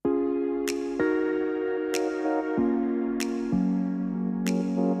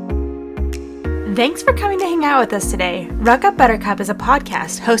Thanks for coming to hang out with us today. Ruck Up Buttercup is a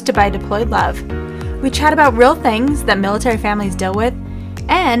podcast hosted by Deployed Love. We chat about real things that military families deal with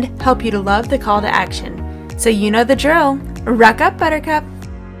and help you to love the call to action. So you know the drill. Ruck Up Buttercup.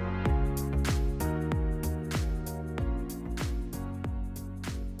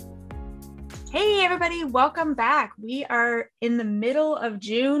 Hey everybody, welcome back. We are in the middle of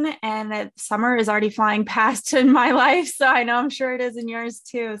June and summer is already flying past in my life. So I know I'm sure it is in yours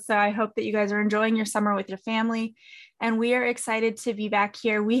too. So I hope that you guys are enjoying your summer with your family. And we are excited to be back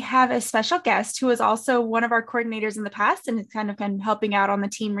here. We have a special guest who is also one of our coordinators in the past and has kind of been helping out on the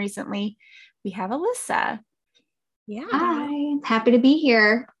team recently. We have Alyssa. Yeah. Hi, happy to be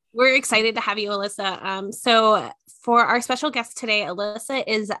here. We're excited to have you, Alyssa. So for our special guest today, Alyssa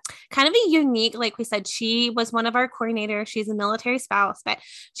is kind of a unique, like we said, she was one of our coordinators. She's a military spouse, but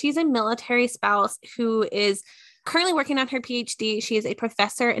she's a military spouse who is currently working on her PhD. She is a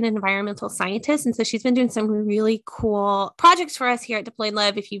professor and an environmental scientist. And so she's been doing some really cool projects for us here at Deployed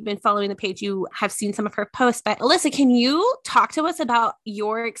Love. If you've been following the page, you have seen some of her posts. But Alyssa, can you talk to us about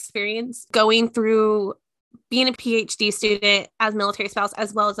your experience going through being a PhD student as military spouse,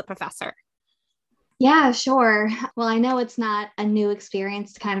 as well as a professor? Yeah, sure. Well, I know it's not a new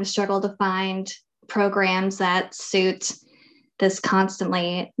experience to kind of struggle to find programs that suit this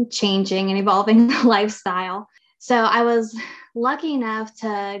constantly changing and evolving lifestyle. So I was lucky enough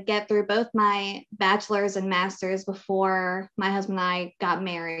to get through both my bachelor's and master's before my husband and I got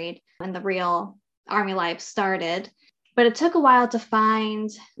married and the real Army life started. But it took a while to find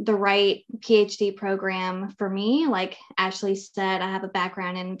the right PhD program for me. Like Ashley said, I have a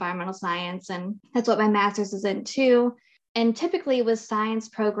background in environmental science, and that's what my master's is in too. And typically with science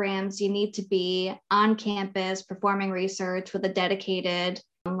programs, you need to be on campus performing research with a dedicated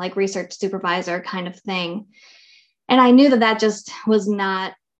like research supervisor kind of thing. And I knew that that just was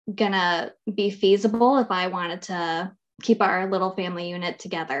not gonna be feasible if I wanted to keep our little family unit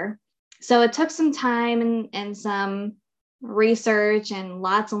together. So it took some time and some research and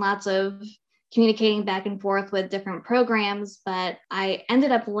lots of communicating back and forth with different programs, but I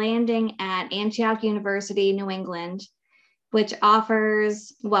ended up landing at Antioch University, New England, which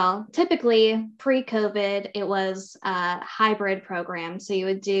offers, well, typically pre-COVID, it was a hybrid program. So you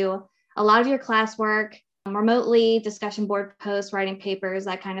would do a lot of your classwork remotely, discussion board posts, writing papers,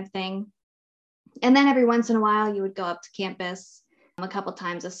 that kind of thing. And then every once in a while, you would go up to campus a couple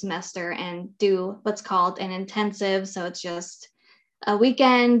times a semester and do what's called an intensive. So it's just a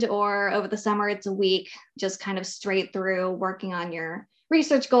weekend, or over the summer, it's a week, just kind of straight through working on your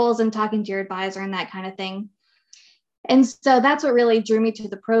research goals and talking to your advisor and that kind of thing. And so that's what really drew me to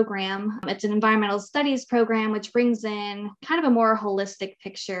the program. It's an environmental studies program, which brings in kind of a more holistic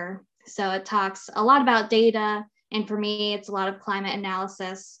picture. So it talks a lot about data. And for me, it's a lot of climate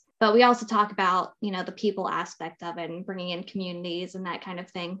analysis. But we also talk about, the people aspect of it and bringing in communities and that kind of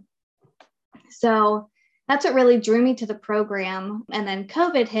thing. So that's what really drew me to the program. And then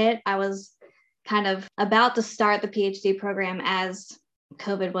COVID hit. I was kind of about to start the PhD program as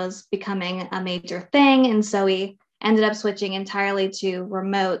COVID was becoming a major thing. And so we ended up switching entirely to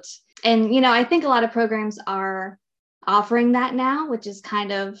remote. And, I think a lot of programs are offering that now, which is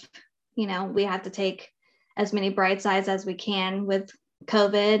kind of, we have to take as many bright sides as we can with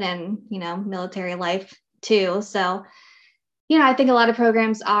COVID and, military life too. So, I think a lot of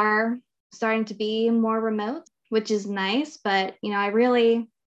programs are starting to be more remote, which is nice. But, I really,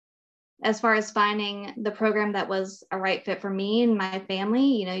 as far as finding the program that was a right fit for me and my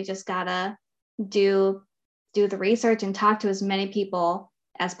family, you just gotta do the research and talk to as many people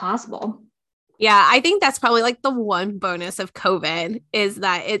as possible. Yeah, I think that's probably like the one bonus of COVID is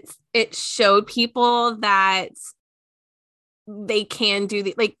that it showed people that they can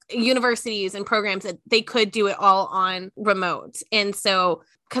do like universities and programs that they could do it all on remote. And so,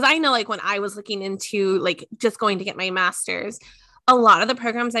 because I know like when I was looking into like just going to get my master's, a lot of the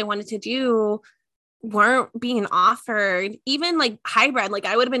programs I wanted to do weren't being offered, even like hybrid. Like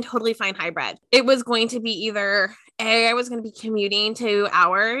I would have been totally fine hybrid. It was going to be either A, I was going to be commuting to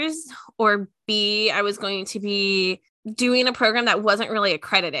hours, or B, I was going to be doing a program that wasn't really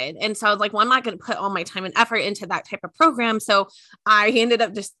accredited. And so I was like, well, I'm not going to put all my time and effort into that type of program. So I ended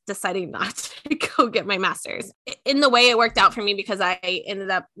up just deciding not to go get my master's. In the way it worked out for me, because I ended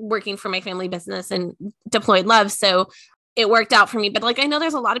up working for my family business and Deployed Love. So it worked out for me. But like, I know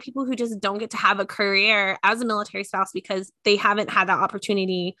there's a lot of people who just don't get to have a career as a military spouse because they haven't had that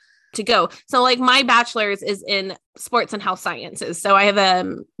opportunity to go. So like my bachelor's is in sports and health sciences. So I have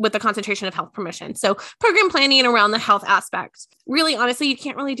with a concentration of health promotion. So program planning around the health aspect. Really, honestly, you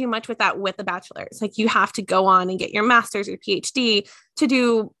can't really do much with that with a bachelor's. Like you have to go on and get your master's or PhD to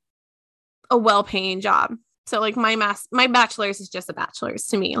do a well-paying job. So like my bachelor's is just a bachelor's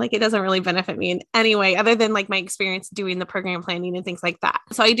to me. Like it doesn't really benefit me in any way other than like my experience doing the program planning and things like that.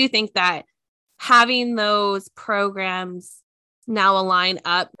 So I do think that having those programs now align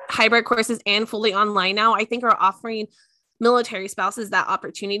up, hybrid courses and fully online now, I think are offering military spouses that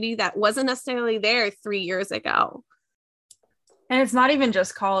opportunity that wasn't necessarily there 3 years ago. And it's not even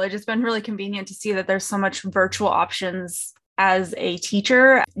just college. It's been really convenient to see that there's so much virtual options as a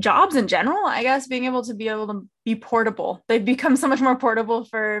teacher. Jobs in general, I guess, being able to be portable. They've become so much more portable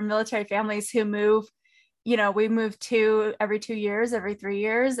for military families who move. We move every 2 years, every 3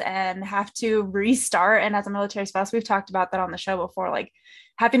 years, and have to restart. And as a military spouse, we've talked about that on the show before, like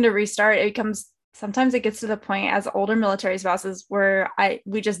having to restart, sometimes it gets to the point as older military spouses where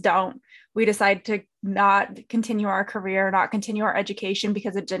we decide to not continue our career, not continue our education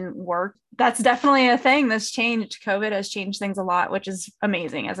because it didn't work. That's definitely a thing that's changed. COVID has changed things a lot, which is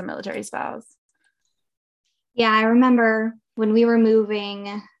amazing as a military spouse. Yeah, I remember when we were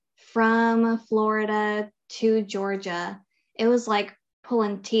moving from Florida to Georgia, it was like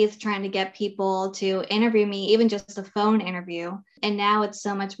pulling teeth trying to get people to interview me, even just a phone interview. And now it's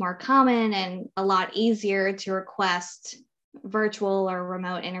so much more common and a lot easier to request virtual or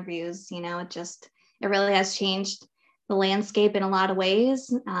remote interviews. It really has changed the landscape in a lot of ways,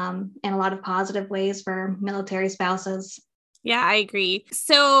 in a lot of positive ways for military spouses. Yeah, I agree.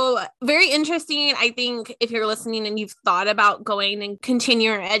 So very interesting. I think if you're listening and you've thought about going and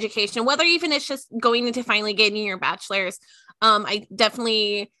continue your education, whether even it's just going into finally getting your bachelor's,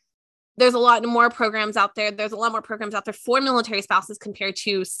 there's a lot more programs out there. There's a lot more programs out there for military spouses compared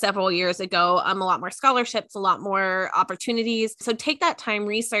to several years ago. A lot more scholarships, a lot more opportunities. So take that time,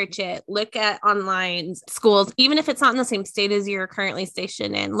 research it, look at online schools, even if it's not in the same state as you're currently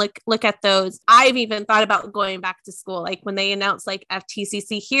stationed in, look at those. I've even thought about going back to school. Like when they announced like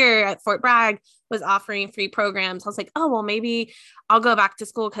FTCC here at Fort Bragg was offering free programs, I was like, oh, well, maybe I'll go back to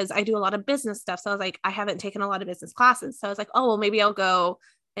school because I do a lot of business stuff. So I was like, I haven't taken a lot of business classes. So I was like, oh, well, maybe I'll go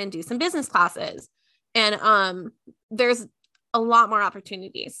and do some business classes. And there's a lot more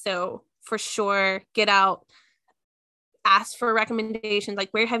opportunities. So for sure, get out, ask for recommendations. Like,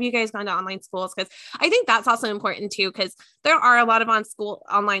 where have you guys gone to online schools? Because I think that's also important too, because there are a lot of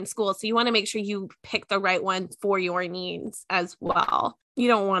online schools. So you want to make sure you pick the right one for your needs as well. You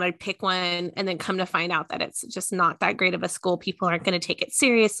don't want to pick one and then come to find out that it's just not that great of a school. People aren't going to take it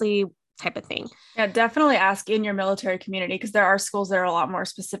seriously, type of thing. Yeah, definitely ask in your military community, because there are schools that are a lot more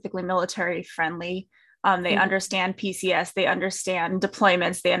specifically military friendly. They understand PCS, they understand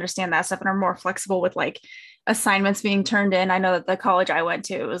deployments, they understand that stuff, and are more flexible with like assignments being turned in. I know that the college I went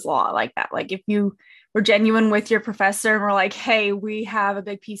to, it was a lot like that. Like if you were genuine with your professor and were like, hey, we have a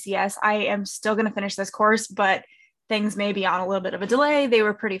big PCS, I am still going to finish this course, but things may be on a little bit of a delay. They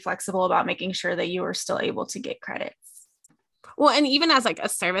were pretty flexible about making sure that you were still able to get credits. Well, and even as like a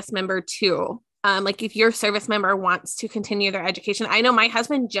service member too, like if your service member wants to continue their education, I know my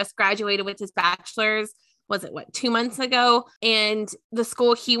husband just graduated with his bachelor's, 2 months ago? And the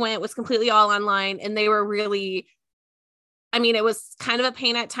school he went was completely all online, and they were really, it was kind of a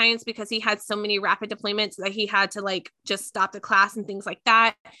pain at times because he had so many rapid deployments that he had to like just stop the class and things like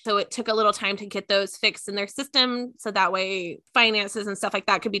that. So it took a little time to get those fixed in their system. So that way finances and stuff like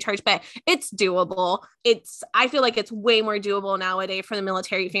that could be charged, but it's doable. I feel like it's way more doable nowadays for the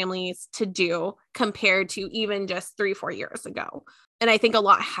military families to do compared to even just 3-4 years ago. And I think a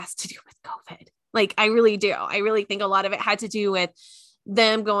lot has to do with COVID. Like, I really do. I really think a lot of it had to do with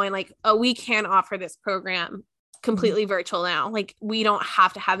them going like, oh, we can offer this program completely virtual now. Like, we don't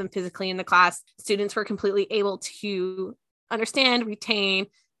have to have them physically in the class. Students were completely able to understand, retain,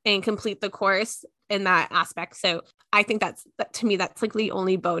 and complete the course in that aspect. So I think to me, that's like the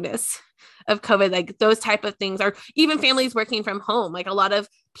only bonus of COVID. Like those type of things, are even families working from home. Like a lot of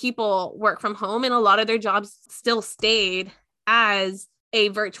people work from home, and a lot of their jobs still stayed as a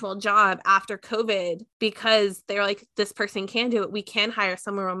virtual job after COVID because they're like, this person can do it. We can hire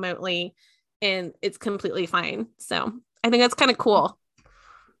someone remotely, and it's completely fine. So I think that's kind of cool.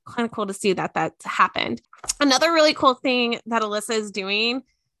 Kind of cool to see that that's happened. Another really cool thing that Alyssa is doing,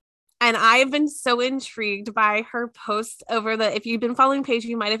 and I've been so intrigued by her posts if you've been following Paige,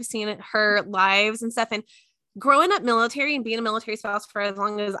 you might have seen her lives and stuff. And growing up military and being a military spouse for as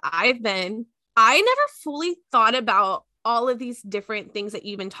long as I've been, I never fully thought about all of these different things that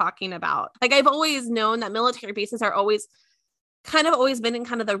you've been talking about. Like, I've always known that military bases are always been in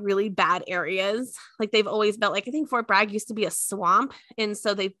kind of the really bad areas. Like they've always built, like, I think Fort Bragg used to be a swamp. And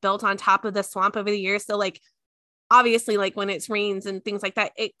so they've built on top of the swamp over the years. So like, obviously, like when it rains and things like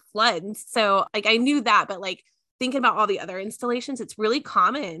that, it floods. So like, I knew that, but like thinking about all the other installations, it's really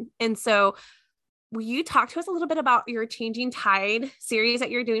common. And so will you talk to us a little bit about your Changing Tide series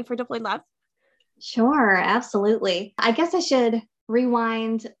that you're doing for Deployed Love? Sure, absolutely. I guess I should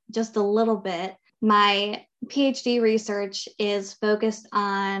rewind just a little bit. My PhD research is focused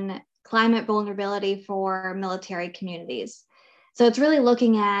on climate vulnerability for military communities. So it's really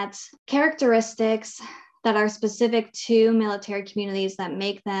looking at characteristics that are specific to military communities that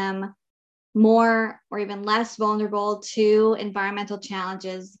make them more or even less vulnerable to environmental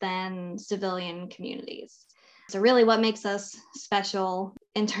challenges than civilian communities. So really what makes us special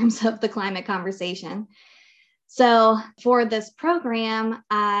in terms of the climate conversation. So for this program,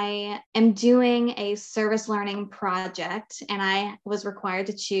 I am doing a service learning project, and I was required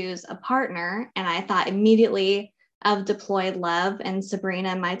to choose a partner. And I thought immediately of Deployed Love and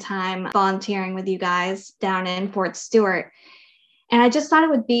Sabrina, my time volunteering with you guys down in Fort Stewart. And I just thought it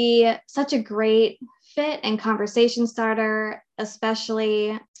would be such a great fit and conversation starter,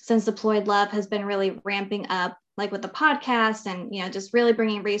 especially since Deployed Love has been really ramping up, like with the podcast and, just really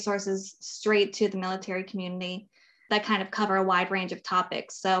bringing resources straight to the military community that kind of cover a wide range of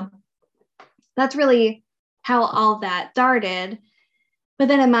topics. So that's really how all of that started. But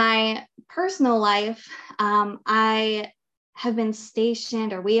then in my personal life, I have been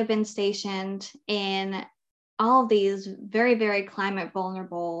stationed, or we have been stationed in all of these very, very climate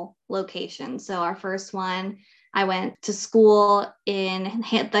vulnerable locations. So our first one, I went to school in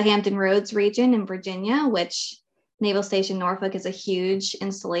the Hampton Roads region in Virginia, which Naval Station Norfolk is a huge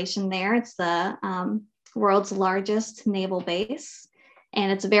installation there. It's the world's largest naval base,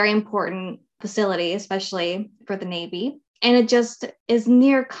 and it's a very important facility, especially for the Navy. And it just is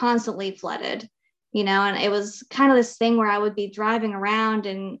near constantly flooded, and it was kind of this thing where I would be driving around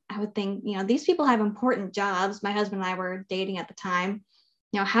and I would think, these people have important jobs. My husband and I were dating at the time.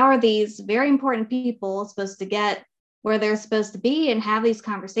 How are these very important people supposed to get where they're supposed to be and have these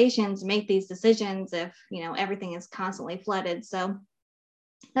conversations, make these decisions if, everything is constantly flooded? So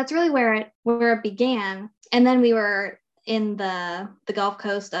that's really where it began. And then we were in the Gulf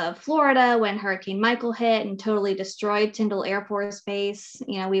Coast of Florida when Hurricane Michael hit and totally destroyed Tyndall Air Force Base.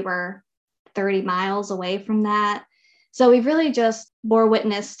 We were 30 miles away from that. So we've really just bore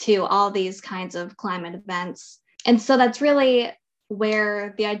witness to all these kinds of climate events. And so that's really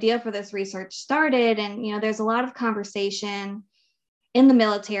where the idea for this research started. And, there's a lot of conversation in the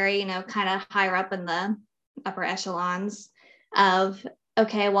military, kind of higher up in the upper echelons of,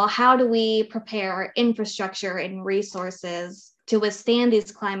 okay, well, how do we prepare our infrastructure and resources to withstand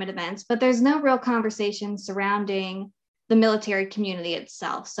these climate events? But there's no real conversation surrounding the military community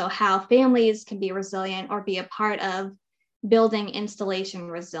itself. So how families can be resilient or be a part of building installation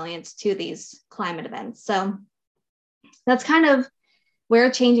resilience to these climate events. So that's kind of where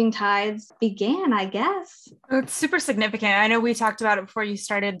Changing Tides began, I guess. It's super significant. I know we talked about it before you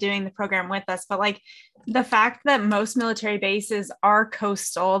started doing the program with us, but like the fact that most military bases are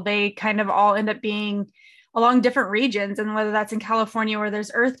coastal, they kind of all end up being along different regions. And whether that's in California where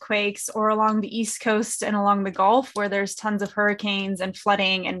there's earthquakes, or along the East Coast and along the Gulf where there's tons of hurricanes and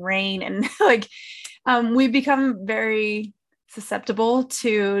flooding and rain, and we've become very susceptible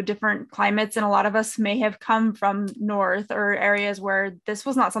to different climates. And a lot of us may have come from north or areas where this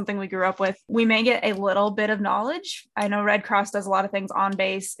was not something we grew up with. We may get a little bit of knowledge. I know Red Cross does a lot of things on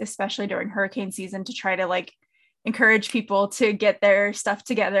base, especially during hurricane season, to try to encourage people to get their stuff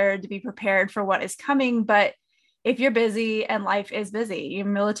together to be prepared for what is coming. But if you're busy and life is busy, you're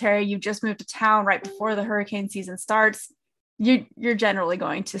military, you've just moved to town right before the hurricane season starts, you're generally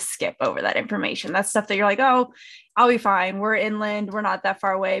going to skip over that information. That's stuff that you're like, oh, I'll be fine. We're inland. We're not that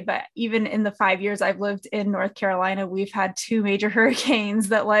far away. But even in the 5 years I've lived in North Carolina, we've had 2 major hurricanes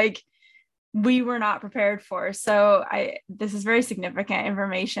that we were not prepared for. So this is very significant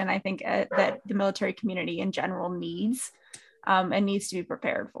information, I think, that the military community in general needs and needs to be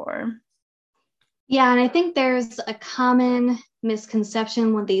prepared for. Yeah, and I think there's a common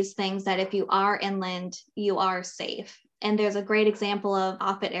misconception with these things that if you are inland, you are safe. And there's a great example of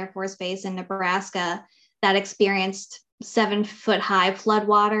Offutt Air Force Base in Nebraska that experienced 7-foot-high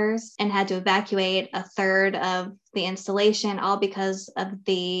floodwaters and had to evacuate a third of the installation, all because of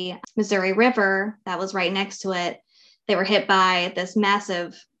the Missouri River that was right next to it. They were hit by this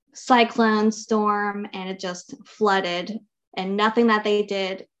massive cyclone storm, and it just flooded, and nothing that they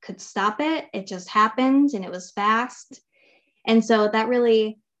did could stop it. It just happened, and it was fast. And so that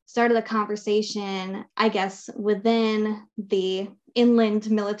really started a conversation, I guess, within the inland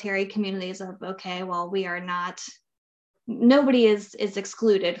military communities of, okay, well, nobody is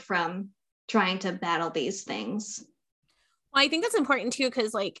excluded from trying to battle these things. Well, I think that's important too,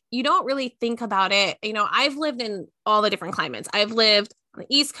 because like you don't really think about it. You know, I've lived in all the different climates. I've lived on the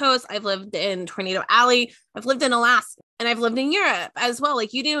East Coast, I've lived in Tornado Alley, I've lived in Alaska, and I've lived in Europe as well.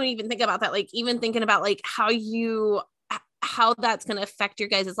 Like you didn't even think about that, like even thinking about like how that's going to affect your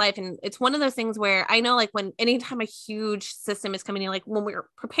guys' life. And it's one of those things where I know like when anytime a huge system is coming in, like when we're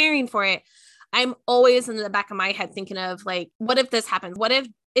preparing for it, I'm always in the back of my head thinking of like, what if this happens? What if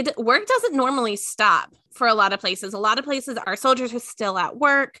work doesn't normally stop for a lot of places. A lot of places, our soldiers are still at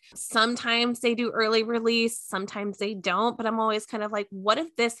work. Sometimes they do early release, sometimes they don't. But I'm always kind of like, what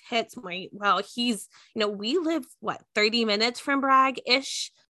if this hits he's, we live 30 minutes from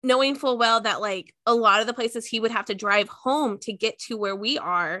Bragg-ish, knowing full well that like a lot of the places he would have to drive home to get to where we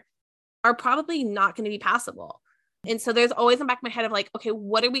are probably not going to be passable. And so there's always in the back of my head of like, okay,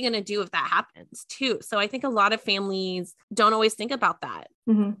 what are we going to do if that happens too? So I think a lot of families don't always think about that.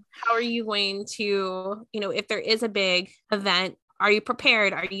 Mm-hmm. How are you going to, if there is a big event, are you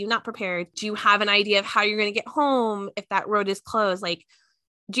prepared? Are you not prepared? Do you have an idea of how you're going to get home if that road is closed? Like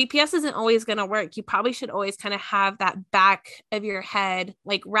GPS isn't always going to work. You probably should always kind of have that back of your head,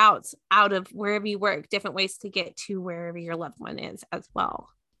 like routes out of wherever you work, different ways to get to wherever your loved one is as well.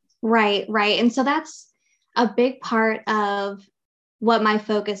 Right. And so that's a big part of what my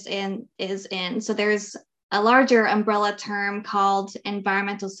focus is in. So there's a larger umbrella term called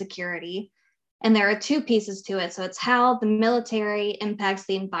environmental security. And there are two pieces to it. So it's how the military impacts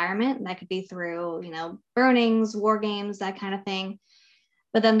the environment. That could be through, burnings, war games, that kind of thing.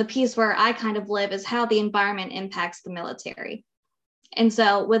 But then the piece where I kind of live is how the environment impacts the military. And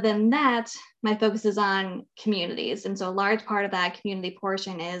so within that, my focus is on communities. And so a large part of that community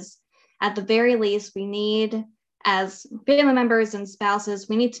portion is, at the very least, we need, as family members and spouses,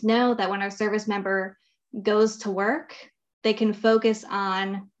 we need to know that when our service member goes to work, they can focus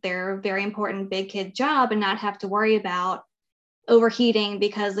on their very important big kid job and not have to worry about overheating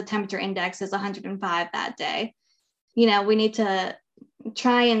because the temperature index is 105 that day. We need to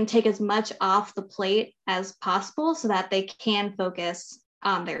try and take as much off the plate as possible so that they can focus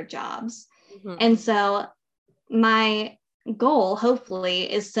on their jobs. Mm-hmm. And so my goal,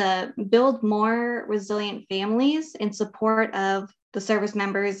 hopefully, is to build more resilient families in support of the service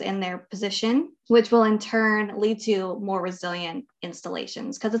members in their position, which will in turn lead to more resilient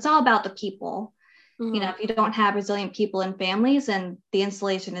installations, because it's all about the people. Mm-hmm. If you don't have resilient people and families, and the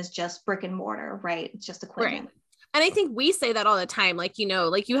installation is just brick and mortar, right? It's just equipment. Right. And I think we say that all the time, like,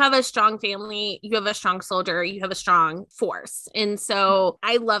 like you have a strong family, you have a strong soldier, you have a strong force. And so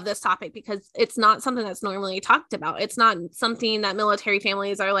I love this topic because it's not something that's normally talked about. It's not something that military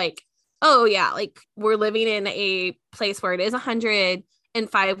families are like, oh yeah, like we're living in a place where it is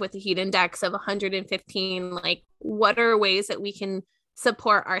 105 with a heat index of 115. Like, what are ways that we can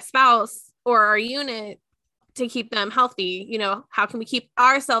support our spouse or our unit to keep them healthy? How can we keep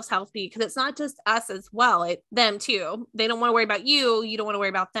ourselves healthy? Because it's not just us as well, them too. They don't want to worry about you. You don't want to worry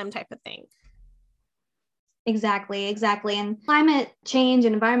about them, type of thing. Exactly. And climate change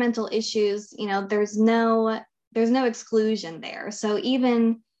and environmental issues, there's no exclusion there. So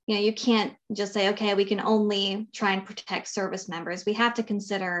even, you can't just say, okay, we can only try and protect service members. We have to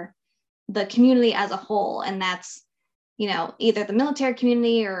consider the community as a whole. And that's, either the military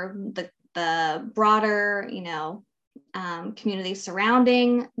community or the broader, community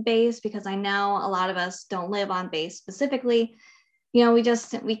surrounding base, because I know a lot of us don't live on base specifically.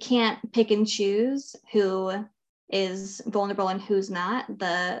 We can't pick and choose who is vulnerable and who's not.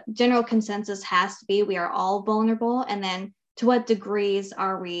 The general consensus has to be we are all vulnerable. And then to what degrees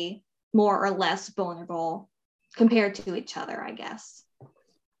are we more or less vulnerable compared to each other, I guess.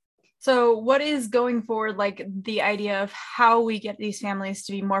 So what is going forward, like the idea of how we get these families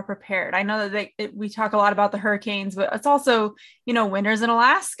to be more prepared? I know that we talk a lot about the hurricanes, but it's also, winters in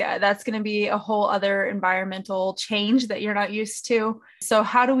Alaska. That's going to be a whole other environmental change that you're not used to. So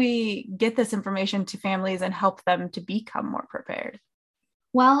how do we get this information to families and help them to become more prepared?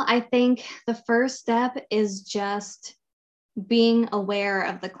 Well, I think the first step is just being aware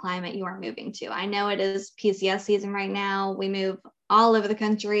of the climate you are moving to. I know it is PCS season right now. We move all over the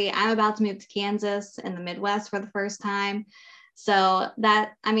country. I'm about to move to Kansas in the Midwest for the first time. So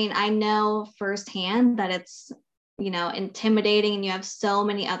I know firsthand that it's, intimidating, and you have so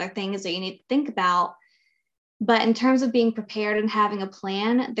many other things that you need to think about. But in terms of being prepared and having a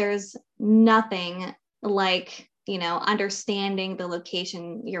plan, there's nothing like, understanding the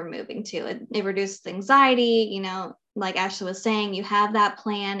location you're moving to. It reduces anxiety, like Ashley was saying, you have that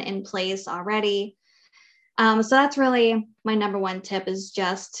plan in place already. So that's really my number one tip, is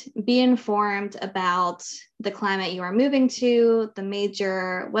just be informed about the climate you are moving to, the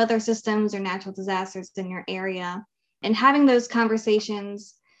major weather systems or natural disasters in your area, And having those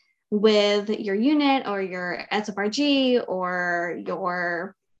conversations with your unit or your SFRG or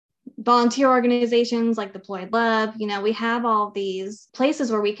your volunteer organizations like Deployed Love, we have all these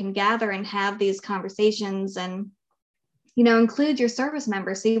places where we can gather and have these conversations and, include your service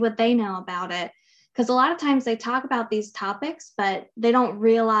members, see what they know about it. Because a lot of times they talk about these topics, but they don't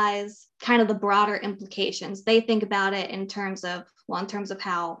realize kind of the broader implications. They think about it in terms of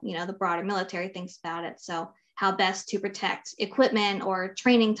how, the broader military thinks about it. So how best to protect equipment or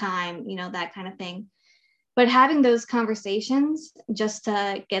training time, that kind of thing. But having those conversations just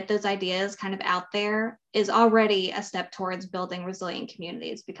to get those ideas kind of out there is already a step towards building resilient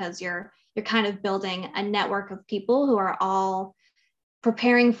communities, because you're kind of building a network of people who are all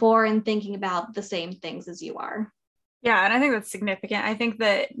preparing for and thinking about the same things as you are. Yeah, and I think that's significant. I think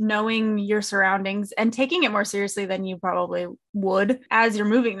that knowing your surroundings and taking it more seriously than you probably would as you're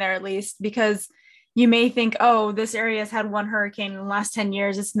moving there, at least, because you may think, oh, this area has had one hurricane in the last 10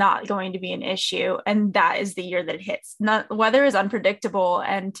 years. It's not going to be an issue. And that is the year that it hits. Weather is unpredictable.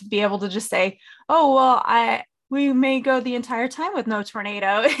 And to be able to just say, oh, well, we may go the entire time with no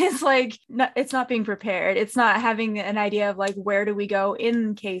tornado. It's like, it's not being prepared. It's not having an idea of like, where do we go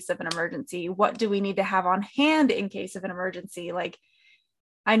in case of an emergency? What do we need to have on hand in case of an emergency? Like,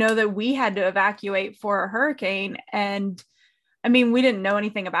 I know that we had to evacuate for a hurricane, and I mean, we didn't know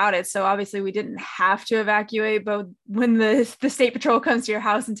anything about it. So obviously we didn't have to evacuate, but when the state patrol comes to your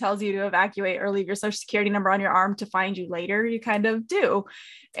house and tells you to evacuate or leave your social security number on your arm to find you later, you kind of do.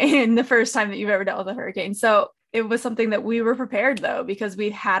 And the first time that you've ever dealt with a hurricane. So it was something that we were prepared though, because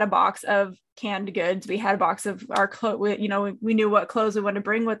we had a box of canned goods. We had a box of our clothes, we knew what clothes we wanted to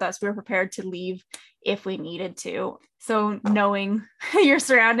bring with us. We were prepared to leave if we needed to. So knowing your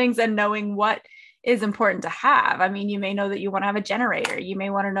surroundings and knowing what is important to have. I mean, you may know that you want to have a generator. You may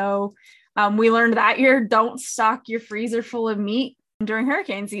want to know, we learned that year, don't stock your freezer full of meat during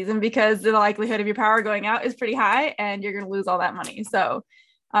hurricane season, because the likelihood of your power going out is pretty high and you're going to lose all that money. So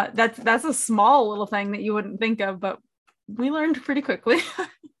that's a small little thing that you wouldn't think of, but we learned pretty quickly.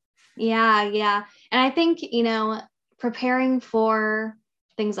 Yeah. And I think, preparing for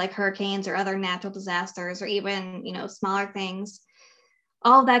things like hurricanes or other natural disasters, or even, smaller things,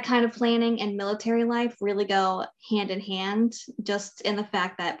 all of that kind of planning and military life really go hand in hand, just in the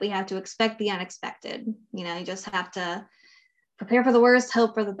fact that we have to expect the unexpected. You just have to prepare for the worst,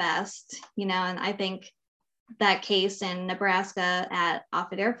 hope for the best, and I think that case in Nebraska at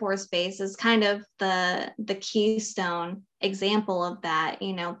Offutt Air Force Base is kind of the keystone example of that.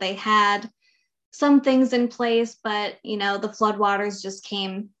 They had some things in place, but, the floodwaters just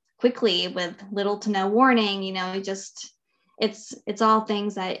came quickly with little to no warning, it's all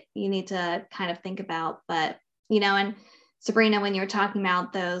things that you need to kind of think about. But, and Sabrina, when you were talking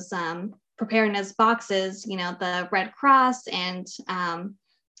about those preparedness boxes, the Red Cross and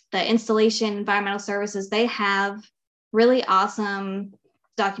the Installation Environmental Services, they have really awesome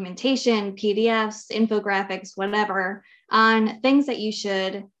documentation, PDFs, infographics, whatever, on things that you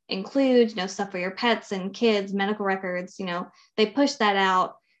should include, stuff for your pets and kids, medical records. They push that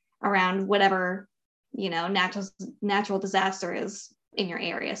out around whatever natural disaster is in your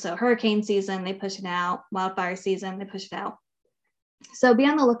area. So hurricane season, they push it out. Wildfire season, they push it out. So be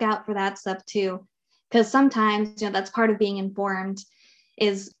on the lookout for that stuff too, because sometimes, that's part of being informed,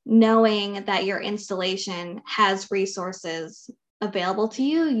 is knowing that your installation has resources available to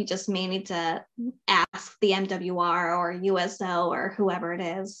you. You just may need to ask the MWR or USO or whoever it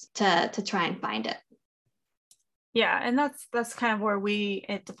is to try and find it. Yeah, and that's kind of where we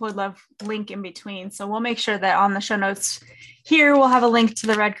at Deployed Love link in between. So we'll make sure that on the show notes here, we'll have a link to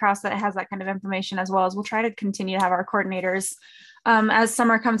the Red Cross that has that kind of information, as well as we'll try to continue to have our coordinators, as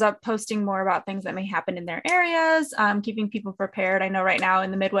summer comes up, posting more about things that may happen in their areas, keeping people prepared. I know right now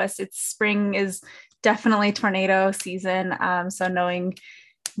in the Midwest, spring is definitely tornado season. So knowing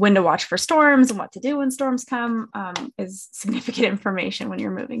when to watch for storms and what to do when storms come is significant information when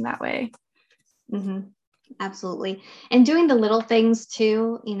you're moving that way. Mm-hmm. Absolutely. And doing the little things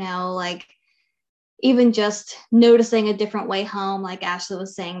too, like even just noticing a different way home, like Ashley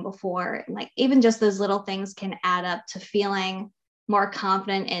was saying before, like even just those little things can add up to feeling more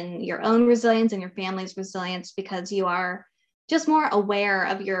confident in your own resilience and your family's resilience, because you are just more aware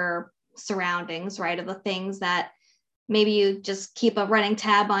of your surroundings, right? Of the things that maybe you just keep a running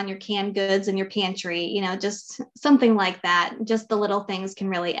tab on your canned goods in your pantry, just something like that. Just the little things can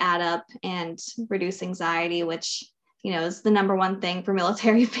really add up and reduce anxiety, which, is the number one thing for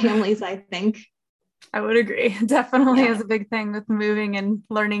military families, I think. I would agree. Definitely is a big thing with moving and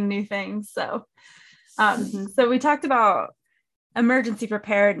learning new things. So, so we talked about emergency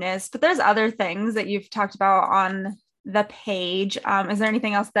preparedness, but there's other things that you've talked about on the page. Is there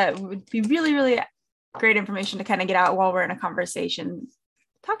anything else that would be really, really great information to kind of get out while we're in a conversation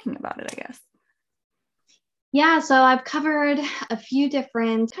talking about it, I guess? Yeah, so I've covered a few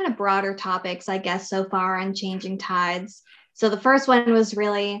different kind of broader topics, I guess, so far on changing tides. So the first one was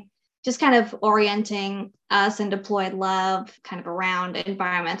really just kind of orienting us in Deployed Love kind of around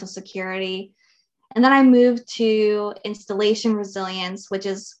environmental security. And then I moved to installation resilience, which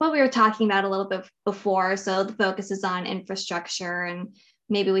is what we were talking about a little bit before. So the focus is on infrastructure, and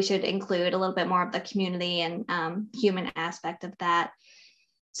maybe we should include a little bit more of the community and human aspect of that.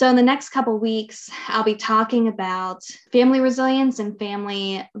 So in the next couple of weeks, I'll be talking about family resilience and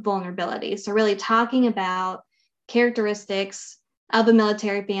family vulnerability. So really talking about characteristics of a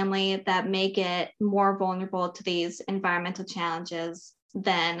military family that make it more vulnerable to these environmental challenges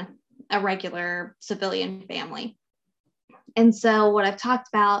than a regular civilian family. And so what I've talked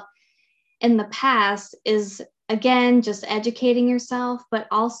about in the past is, again, just educating yourself, but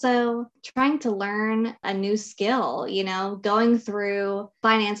also trying to learn a new skill, going through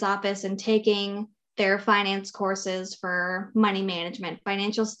finance office and taking their finance courses for money management.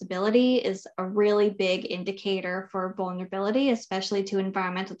 Financial stability is a really big indicator for vulnerability, especially to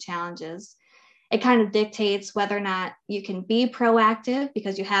environmental challenges. It kind of dictates whether or not you can be proactive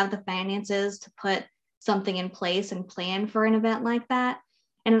because you have the finances to put something in place and plan for an event like that.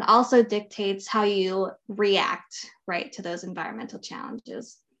 And it also dictates how you react, right, to those environmental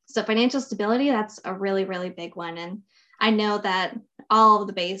challenges. So financial stability, that's a really, really big one. And I know that all of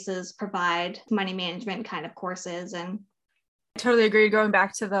the bases provide money management kind of courses. And I totally agree. Going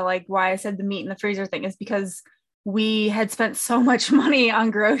back to the why I said the meat in the freezer thing is because we had spent so much money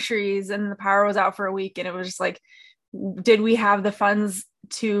on groceries and the power was out for a week. And it was just like, did we have the funds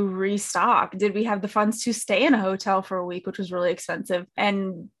to restock? Did we have the funds to stay in a hotel for a week, which was really expensive?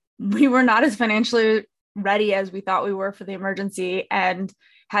 And we were not as financially ready as we thought we were for the emergency, and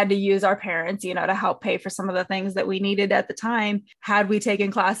had to use our parents, to help pay for some of the things that we needed at the time. Had we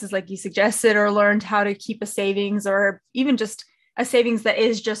taken classes like you suggested, or learned how to keep a savings, or even just a savings that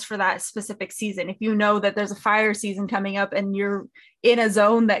is just for that specific season. If you know that there's a fire season coming up and you're in a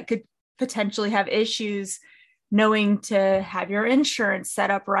zone that could potentially have issues, knowing to have your insurance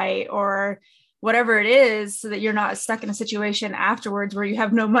set up right, or whatever it is, so that you're not stuck in a situation afterwards where you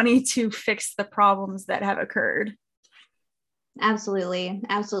have no money to fix the problems that have occurred. Absolutely.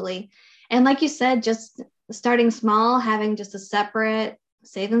 Absolutely. And like you said, just starting small, having just a separate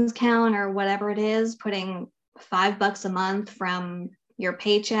savings account or whatever it is, putting $5 a month from your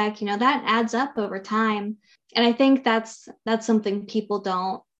paycheck, that adds up over time. And I think that's something people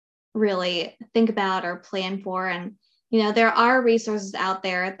don't really think about or plan for. And there are resources out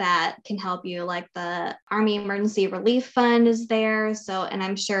there that can help you, like the Army Emergency Relief Fund is there. So, and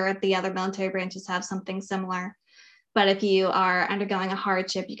I'm sure the other military branches have something similar. But if you are undergoing a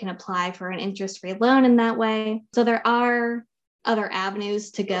hardship, you can apply for an interest-free loan in that way. So there are other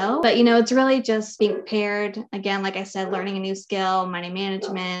avenues to go. But, it's really just being prepared. Again, like I said, learning a new skill, money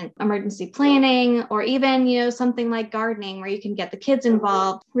management, emergency planning, or even, something like gardening where you can get the kids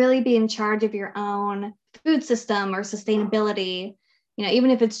involved, really be in charge of your own food system or sustainability. Even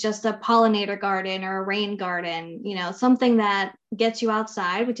if it's just a pollinator garden or a rain garden, something that gets you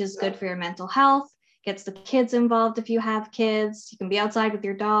outside, which is good for your mental health, gets the kids involved if you have kids. You can be outside with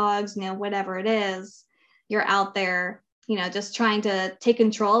your dogs, whatever it is, you're out there, just trying to take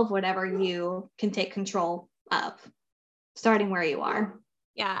control of whatever you can take control of, starting where you are.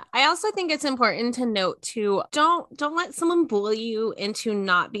 Yeah. I also think it's important to note too, don't let someone bully you into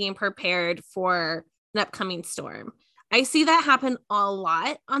not being prepared for an upcoming storm. I see that happen a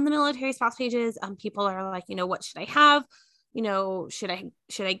lot on the military spouse pages. People are like, what should I have? Should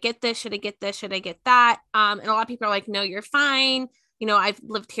I get this? Should I get this? Should I get that? And a lot of people are like, no, you're fine. I've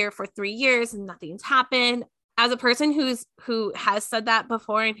lived here for 3 years and nothing's happened. As a person who has said that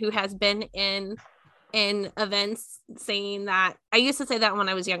before and who has been in events saying that, I used to say that when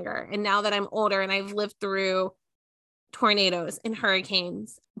I was younger, and now that I'm older and I've lived through tornadoes and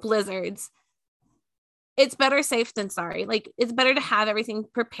hurricanes, blizzards, it's better safe than sorry. Like, it's better to have everything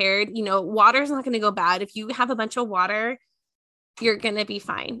prepared. Water is not going to go bad. If you have a bunch of water, you're going to be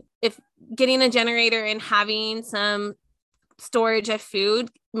fine. If getting a generator and having some storage of food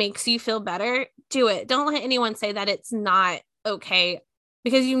makes you feel better, do it. Don't let anyone say that it's not okay,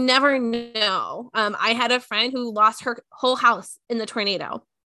 because you never know. I had a friend who lost her whole house in the tornado.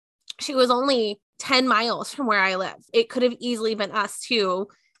 She was only 10 miles from where I live. It could have easily been us too.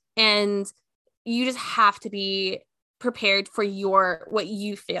 And you just have to be prepared for what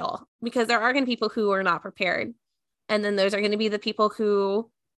you feel, because there are going to be people who are not prepared. And then those are going to be the people who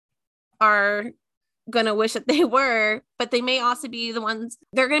are going to wish that they were, but they may also be they're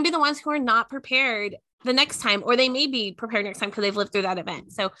going to be the ones who are not prepared the next time, or they may be prepared next time because they've lived through that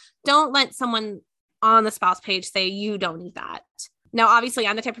event. So don't let someone on the spouse page say you don't need that. Now, obviously,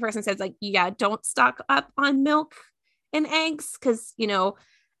 I'm the type of person that says like, yeah, don't stock up on milk and eggs because, you know,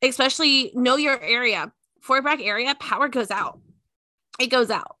 especially know your area. Fort Bragg area, power goes out. It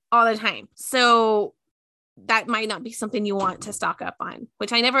goes out all the time. So that might not be something you want to stock up on,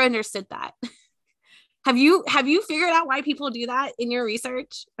 which I never understood that. Have you figured out why people do that in your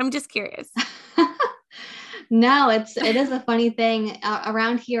research? I'm just curious. No, it is a funny thing.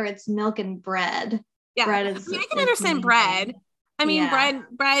 Around here, it's milk and bread. Yeah, bread I mean, I can understand bread. Thing. I mean, Yeah.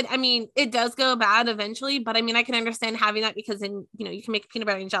 bread. I mean, it does go bad eventually, but I mean, I can understand having that because then, you know, you can make peanut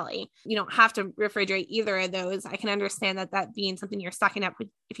butter and jelly. You don't have to refrigerate either of those. I can understand that being something you're stocking up with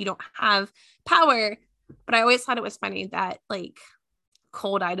if you don't have power. But I always thought it was funny that like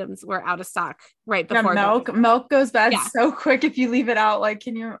cold items were out of stock right before. Milk goes bad Yeah. so quick if you leave it out. Like,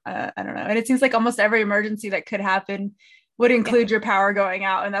 can you? I don't know. And it seems like almost every emergency that could happen would include your power going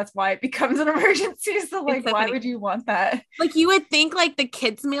out, and that's why it becomes an emergency. So like, why would you want that? Like, you would think like the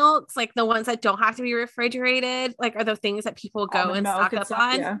kids' milks, like the ones that don't have to be refrigerated, like are the things that people go and stock up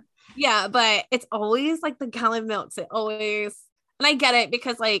on. Yeah, but it's always like the gallon milks. It always, and I get it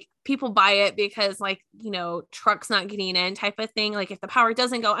because like people buy it because like, you know, trucks not getting in type of thing. Like if the power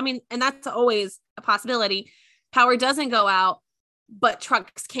doesn't go, I mean, and that's always a possibility. Power doesn't go out, but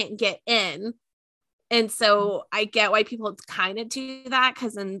trucks can't get in. And so I get why people kind of do that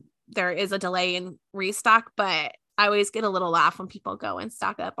because then there is a delay in restock, but I always get a little laugh when people go and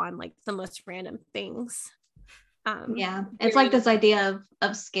stock up on like the most random things. Yeah, it's like this idea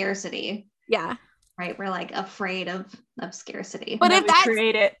of scarcity. Yeah. Right. We're like afraid of scarcity. But if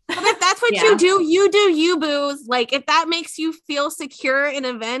that's what you do you, booze. Like if that makes you feel secure in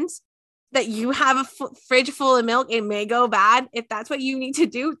an event that you have a fridge full of milk, it may go bad. If that's what you need to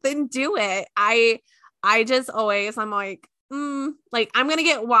do, then do it. I just always, I'm like, like I'm going to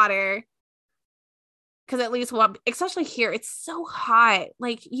get water. Cause at least, especially here, it's so hot.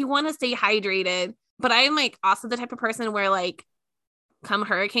 Like you want to stay hydrated, but I'm like also the type of person where like come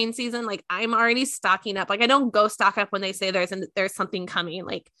hurricane season, like I'm already stocking up. Like I don't go stock up when they say there's something coming.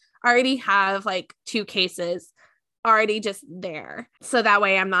 Like I already have like 2 cases already just there. So that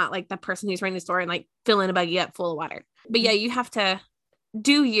way I'm not like the person who's running the store and like filling a buggy up full of water. But yeah, you have to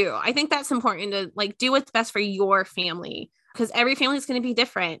do you. I think that's important to like do what's best for your family because every family is going to be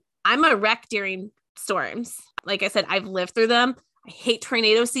different. I'm a wreck during storms. Like I said, I've lived through them. I hate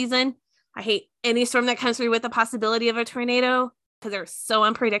tornado season. I hate any storm that comes through with the possibility of a tornado because they're so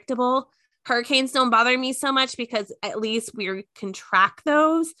unpredictable. Hurricanes don't bother me so much because at least we can track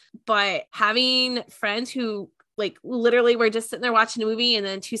those. But having friends who like literally were just sitting there watching a movie and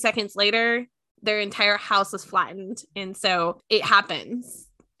then 2 seconds later, their entire house was flattened. And so it happens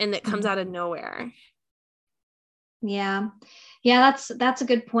and it comes out of nowhere. Yeah. Yeah. That's a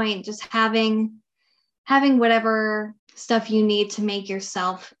good point. Just having whatever stuff you need to make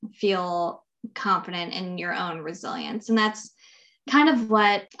yourself feel confident in your own resilience. And that's kind of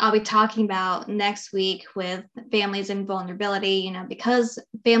what I'll be talking about next week with families and vulnerability, you know, because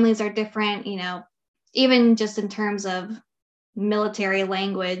families are different, you know, even just in terms of military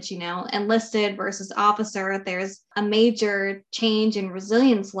language, you know, enlisted versus officer, there's a major change in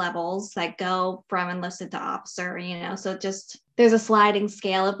resilience levels that go from enlisted to officer, you know, so just there's a sliding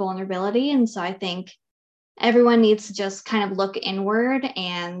scale of vulnerability. And so I think everyone needs to just kind of look inward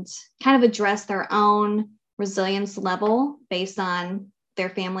and kind of address their own resilience level based on their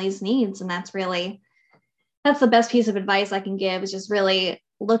family's needs. And that's the best piece of advice I can give is just really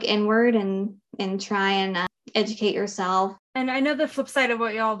look inward and try and educate yourself. And I know the flip side of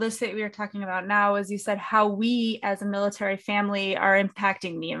what we are talking about now is you said how we as a military family are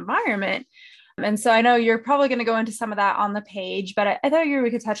impacting the environment. And so I know you're probably going to go into some of that on the page, but I thought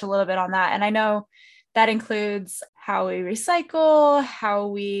we could touch a little bit on that. And I know that includes how we recycle, how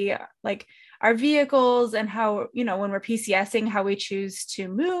we like our vehicles and how, you know, when we're PCSing, how we choose to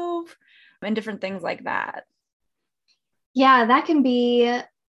move and different things like that. Yeah, that can be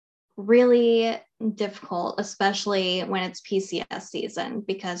really difficult, especially when it's PCS season,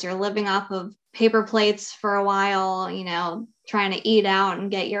 because you're living off of paper plates for a while, you know, trying to eat out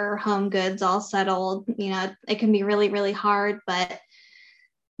and get your home goods all settled. You know, it can be really, really hard. But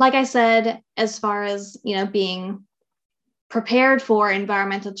like I said, as far as, you know, being prepared for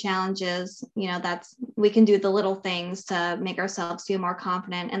environmental challenges, you know, we can do the little things to make ourselves feel more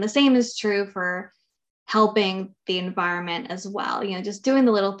confident. And the same is true for helping the environment as well. You know, just doing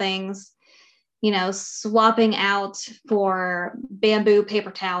the little things swapping out for bamboo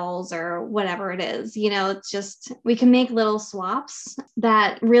paper towels or whatever it is. It's just, we can make little swaps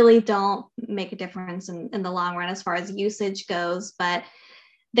that really don't make a difference in the long run as far as usage goes, but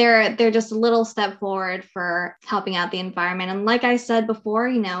they're just a little step forward for helping out the environment. And like I said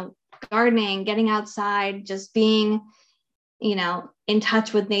before, gardening, getting outside, just being, in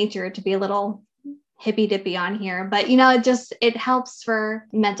touch with nature, to be a little hippy dippy on here, but it helps for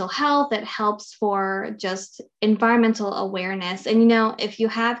mental health. It helps for just environmental awareness. And if you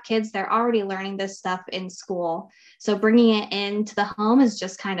have kids, they're already learning this stuff in school, so bringing it into the home is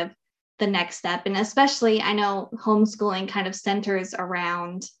just kind of the next step. And especially, I know homeschooling kind of centers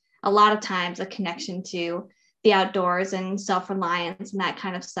around a lot of times a connection to the outdoors and self-reliance and that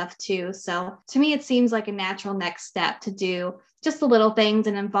kind of stuff too. So to me, it seems like a natural next step to do just the little things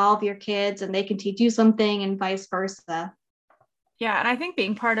and involve your kids, and they can teach you something and vice versa. Yeah. And I think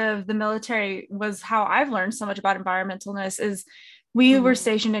being part of the military was how I've learned so much about environmentalness. Is we were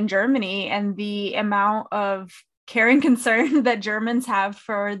stationed in Germany, and the amount of care and concern that Germans have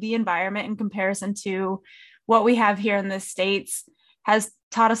for the environment in comparison to what we have here in the States has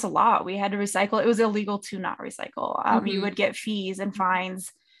taught us a lot. We had to recycle. It was illegal to not recycle. You would get fees and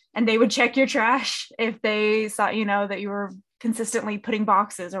fines, and they would check your trash. If they saw, that you were consistently putting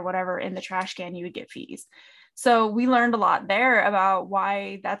boxes or whatever in the trash can, you would get fees. So we learned a lot there about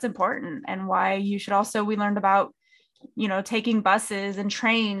why that's important, and why you should also, we learned about, taking buses and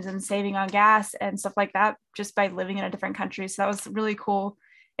trains and saving on gas and stuff like that, just by living in a different country. So that was a really cool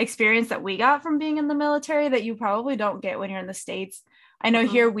experience that we got from being in the military that you probably don't get when you're in the States. I know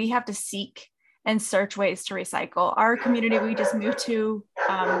here we have to seek and search ways to recycle. Our community we just moved to,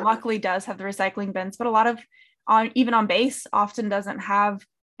 luckily does have the recycling bins, but a lot of even on base often doesn't have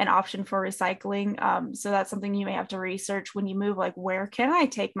an option for recycling. So that's something you may have to research when you move, like, where can I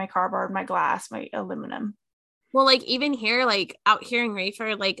take my cardboard, my glass, my aluminum? Well, like even here, like out here in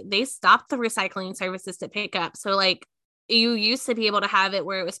Rayford, like they stopped the recycling services to pick up. So like you used to be able to have it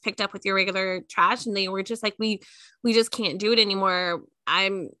where it was picked up with your regular trash, and they were just like, we just can't do it anymore.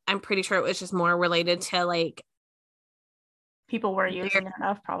 I'm pretty sure it was just more related to like people were using it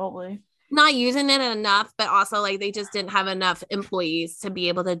enough, probably not using it enough, but also like they just didn't have enough employees to be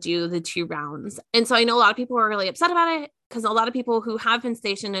able to do the 2 rounds. And so I know a lot of people were really upset about it, because a lot of people who have been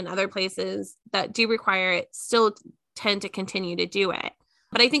stationed in other places that do require it still tend to continue to do it.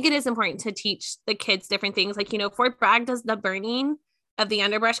 But I think it is important to teach the kids different things. Like, Fort Bragg does the burning of the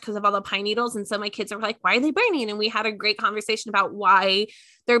underbrush because of all the pine needles. And so my kids are like, why are they burning? And we had a great conversation about why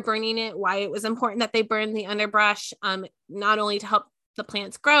they're burning it, why it was important that they burn the underbrush, not only to help the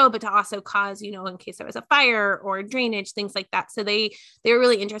plants grow, but to also cause, in case there was a fire or drainage, things like that. So they were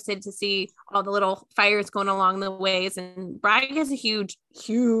really interested to see all the little fires going along the ways. And Bragg is a huge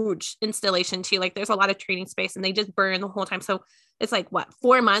installation too. Like there's a lot of training space, and they just burn the whole time. So it's like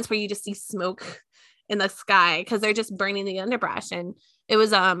 4 months where you just see smoke in the sky because they're just burning the underbrush. And it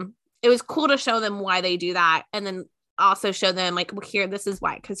was cool to show them why they do that. And then also show them like, well, here, this is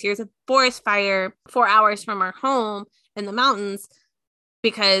why, because here's a forest fire 4 hours from our home in the mountains,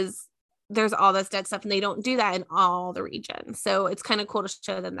 because there's all this dead stuff, and they don't do that in all the regions. So it's kind of cool to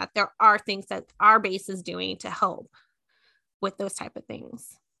show them that there are things that our base is doing to help with those type of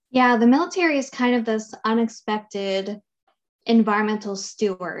things. Yeah, the military is kind of this unexpected environmental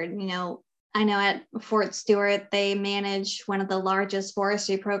steward. I know at Fort Stewart, they manage one of the largest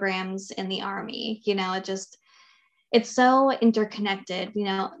forestry programs in the Army. It's so interconnected.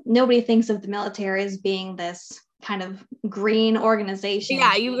 Nobody thinks of the military as being this kind of green organization.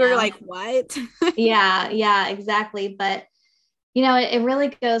 Yeah, you were like, what? yeah, exactly. But, it really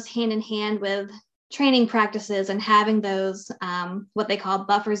goes hand in hand with training practices and having those, what they call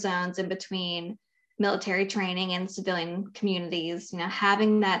buffer zones in between military training and civilian communities,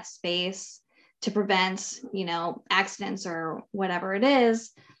 having that space to prevent, accidents or whatever it is,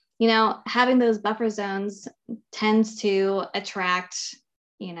 having those buffer zones tends to attract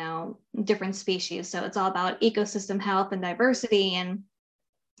different species. So it's all about ecosystem health and diversity, and,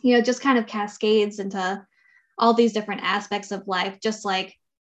 just kind of cascades into all these different aspects of life, just like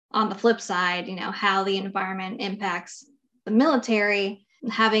on the flip side, how the environment impacts the military.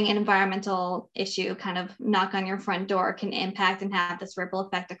 Having an environmental issue kind of knock on your front door can impact and have this ripple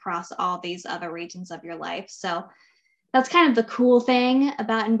effect across all these other regions of your life. So that's kind of the cool thing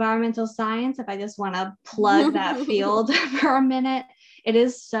about environmental science. If I just want to plug that field for a minute, it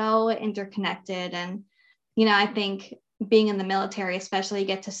is so interconnected. And, I think being in the military, especially, you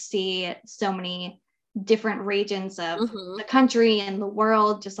get to see so many different regions of the country and the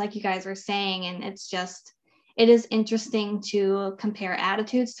world, just like you guys were saying. And it is interesting to compare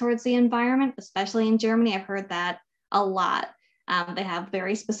attitudes towards the environment, especially in Germany. I've heard that a lot. They have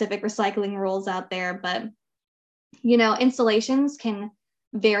very specific recycling rules out there, but installations can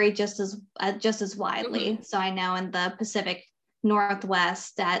vary just as widely. So I know in the Pacific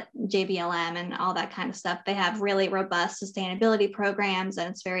Northwest at JBLM and all that kind of stuff, they have really robust sustainability programs, and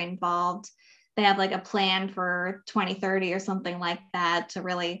it's very involved. They have like a plan for 2030 or something like that to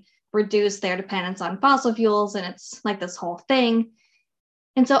really reduce their dependence on fossil fuels, and it's like this whole thing.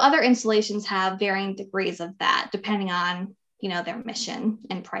 And so other installations have varying degrees of that depending on their mission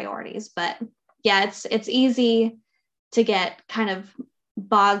and priorities. But yeah, it's easy to get kind of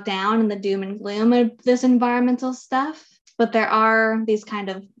bogged down in the doom and gloom of this environmental stuff, but there are these kind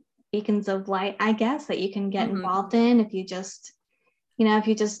of beacons of light, I guess, that you can get involved in if you just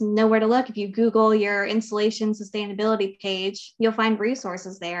know where to look. If you Google your installation sustainability page, you'll find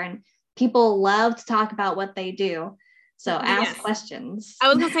resources there, and people love to talk about what they do. So ask questions. I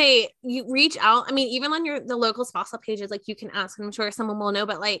was gonna say, you reach out. I mean, even on the local SPASA pages, like you can ask, and I'm sure someone will know,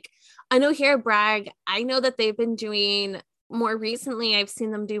 but like, I know here at Bragg, I know that they've been doing more recently, I've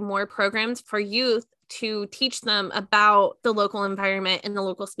seen them do more programs for youth to teach them about the local environment and the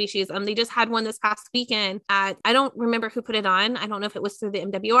local species. They just had one this past weekend I don't remember who put it on. I don't know if it was through the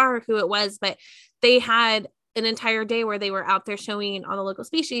MWR or who it was, but they had an entire day where they were out there showing all the local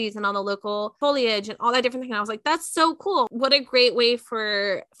species and all the local foliage and all that different thing. And I was like, that's so cool. What a great way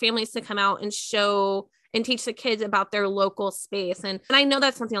for families to come out and show and teach the kids about their local space. And I know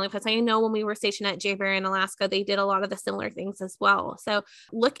that's not the only place. I know when we were stationed at Jay Berry in Alaska, they did a lot of the similar things as well. So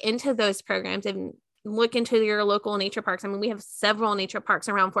look into those programs and look into your local nature parks. I mean, we have several nature parks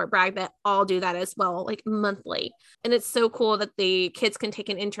around Fort Bragg that all do that as well, like monthly. And it's so cool that the kids can take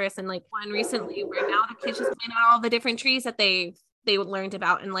an interest in, like, one recently where now the kids just plant out all the different trees that they learned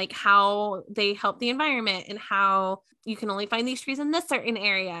about, and like how they help the environment, and how you can only find these trees in this certain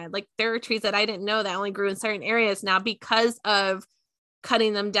area. Like, there are trees that I didn't know that only grew in certain areas now because of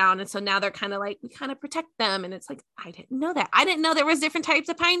cutting them down. And so now they're kind of like, we kind of protect them. And it's like, I didn't know that. I didn't know there was different types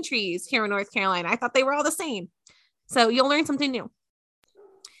of pine trees here in North Carolina. I thought they were all the same. So you'll learn something new.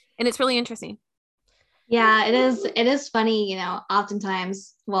 And it's really interesting. Yeah, it is funny,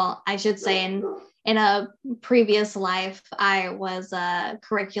 oftentimes, well, I should say in a previous life, I was a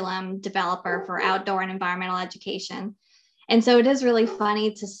curriculum developer for outdoor and environmental education. And so it is really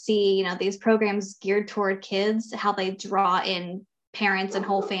funny to see, these programs geared toward kids, how they draw in parents and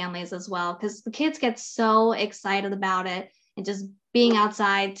whole families as well, because the kids get so excited about it, and just being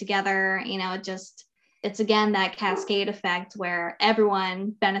outside together, it's again that cascade effect where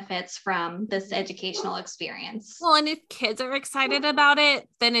everyone benefits from this educational experience. Well, and if kids are excited about it,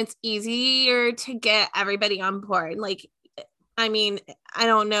 then it's easier to get everybody on board. Like, I mean, I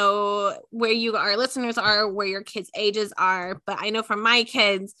don't know where our listeners are, where your kids' ages are, but I know for my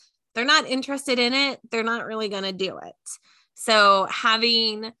kids, they're not interested in it. They're not really going to do it. So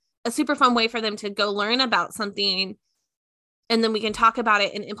having a super fun way for them to go learn about something, and then we can talk about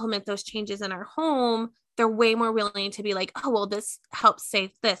it and implement those changes in our home, they're way more willing to be like, oh, well, this helps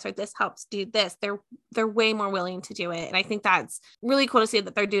save this, or this helps do this. They're way more willing to do it. And I think that's really cool to see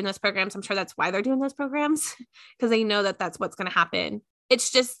that they're doing those programs. I'm sure that's why they're doing those programs, because they know that that's what's going to happen.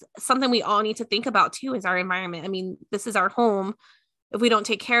 It's just something we all need to think about too, is our environment. I mean, this is our home. If we don't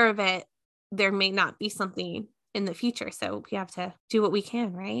take care of it, there may not be something in the future. So we have to do what we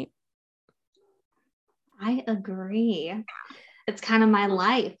can, right? I agree. It's kind of my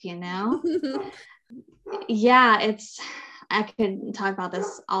life, Yeah, I could talk about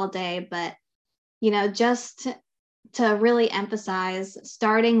this all day, but, just to really emphasize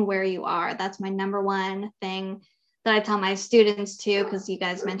starting where you are. That's my number one thing that I tell my students too, because you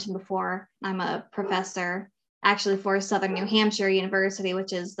guys mentioned before, I'm a professor actually for Southern New Hampshire University,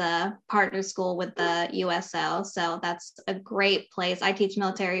 which is the partner school with the USO. So that's a great place. I teach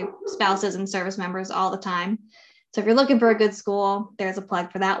military spouses and service members all the time. So if you're looking for a good school, there's a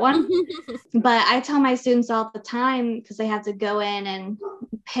plug for that one. But I tell my students all the time, because they have to go in and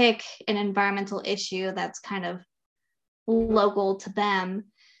pick an environmental issue that's kind of local to them,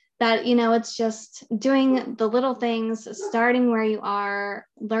 that, it's just doing the little things, starting where you are,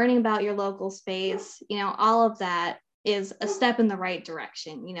 learning about your local space, all of that is a step in the right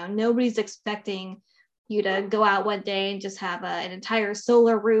direction. Nobody's expecting you to go out one day and just have an entire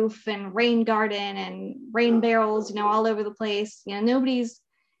solar roof and rain garden and rain barrels, all over the place. Nobody's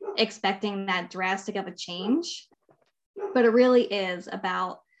expecting that drastic of a change, but it really is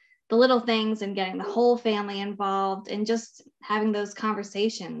about the little things and getting the whole family involved, and just having those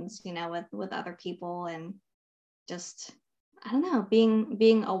conversations, with other people, and just, I don't know,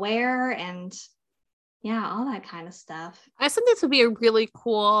 being aware and Yeah, all that kind of stuff. I think this would be a really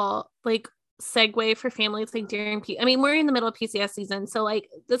cool like segue for families like during I mean, we're in the middle of PCS season, so like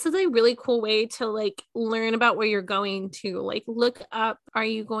this is a really cool way to like learn about where you're going to. Like look up, are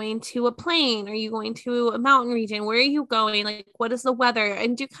you going to a plain, are you going to a mountain region, where are you going, like what is the weather,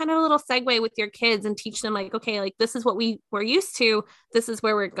 and do kind of a little segue with your kids and teach them like, okay, like this is what we're used to, this is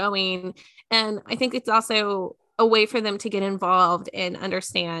where we're going. And I think it's also a way for them to get involved and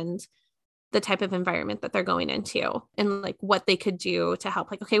understand the type of environment that they're going into and like what they could do to help.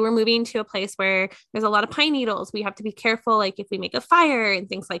 Like, okay, we're moving to a place where there's a lot of pine needles. We have to be careful, like if we make a fire and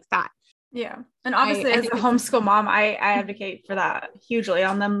things like that. Yeah. And obviously I as a homeschool mom, I advocate for that hugely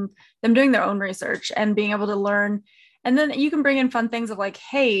on them doing their own research and being able to learn. And then you can bring in fun things of like,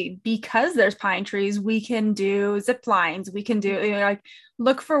 hey, because there's pine trees, we can do zip lines. We can do, you know, like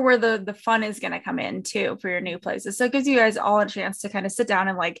look for where the fun is going to come in too for your new places. So it gives you guys all a chance to kind of sit down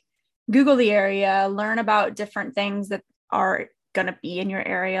and like Google the area, learn about different things that are going to be in your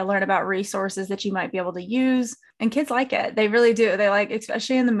area, learn about resources that you might be able to use. And kids like it. They really do. They like,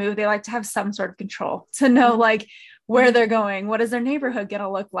 especially in the move, they like to have some sort of control to know like where they're going. What is their neighborhood going to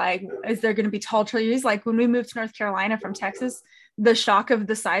look like? Is there going to be tall trees? Like when we moved to North Carolina from Texas, the shock of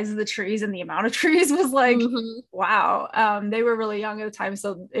the size of the trees and the amount of trees was like, wow. They were really young at the time,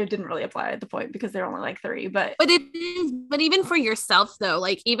 so it didn't really apply at the point because they're only like 3. But it is. But even for yourself, though,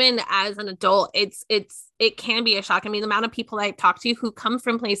 like even as an adult, it can be a shock. I mean, the amount of people I talk to who come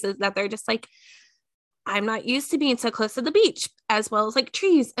from places that they're just like, I'm not used to being so close to the beach, as well as like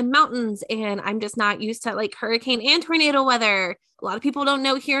trees and mountains. And I'm just not used to like hurricane and tornado weather. A lot of people don't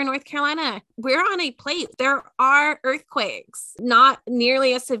know here in North Carolina, we're on a plate. There are earthquakes, not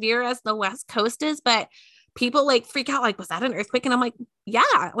nearly as severe as the West Coast is, but people like freak out like, was that an earthquake? And I'm like,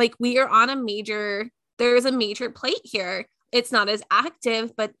 yeah, like we are on there's a major plate here. It's not as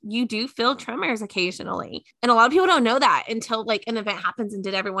active, but you do feel tremors occasionally. And a lot of people don't know that until like an event happens and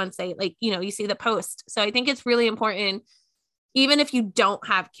did everyone say like, you know, you see the post. So I think it's really important, even if you don't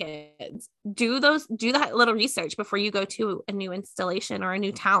have kids, do that little research before you go to a new installation or a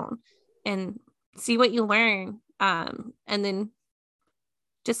new town and see what you learn. And then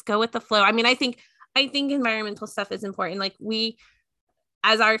just go with the flow. I mean, I think environmental stuff is important. Like we,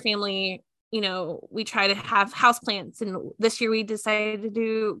 as our family, you know, we try to have houseplants, and this year we decided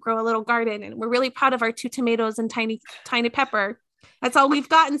to grow a little garden, and we're really proud of our 2 tomatoes and tiny pepper. That's all we've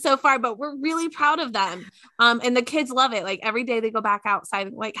gotten so far, but we're really proud of them. And the kids love it. Like every day they go back outside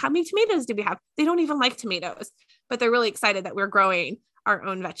and like, how many tomatoes do we have? They don't even like tomatoes, but they're really excited that we're growing our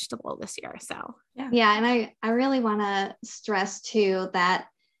own vegetable this year. So yeah. And I really want to stress too that,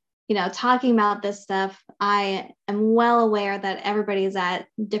 you know, talking about this stuff, I am well aware that everybody's at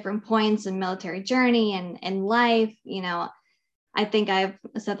different points in military journey and life. You know, I think I've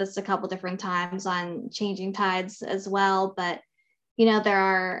said this a couple different times on Changing Tides as well, but, you know, there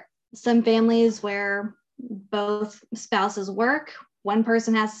are some families where both spouses work, one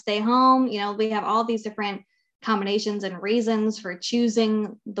person has to stay home. You know, we have all these different combinations and reasons for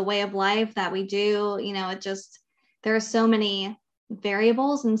choosing the way of life that we do. You know, there are so many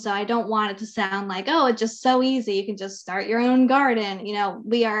variables. And so I don't want it to sound like, oh, it's just so easy, you can just start your own garden. You know,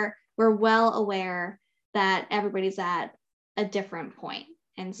 we're well aware that everybody's at a different point.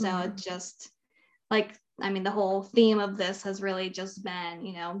 And so it's just like, I mean, the whole theme of this has really just been,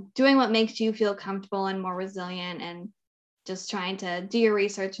 you know, doing what makes you feel comfortable and more resilient, and just trying to do your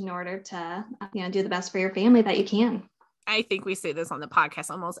research in order to, you know, do the best for your family that you can. I think we say this on the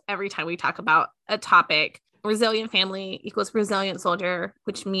podcast almost every time we talk about a topic. Resilient family equals resilient soldier,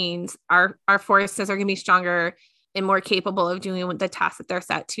 which means our forces are going to be stronger and more capable of doing the tasks that they're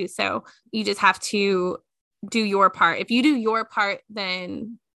set to. So you just have to do your part. If you do your part,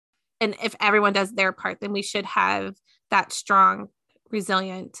 then, and if everyone does their part, then we should have that strong,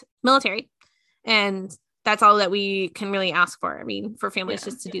 resilient military. And that's all that we can really ask for. I mean, for families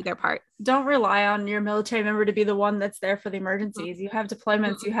just to do their part. Don't rely on your military member to be the one that's there for the emergencies. You have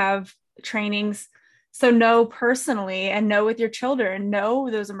deployments, you have trainings. So know personally and know with your children, know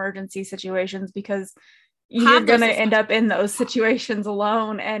those emergency situations, because you're going to end up in those situations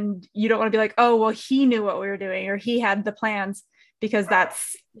alone. And you don't want to be like, oh, well, he knew what we were doing, or he had the plans, because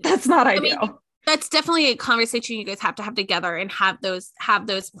that's not ideal. I mean, that's definitely a conversation you guys have to have together and have those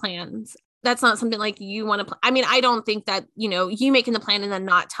plans. That's not something like you want to, I mean, I don't think that, you know, you making the plan and then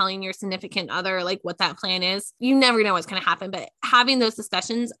not telling your significant other, like what that plan is, you never know what's going to happen, but having those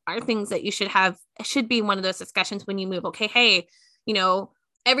discussions are things that you should be one of those discussions when you move. Okay. Hey, you know,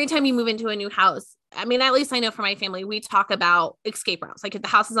 every time you move into a new house, I mean, at least I know for my family, we talk about escape routes. Like if the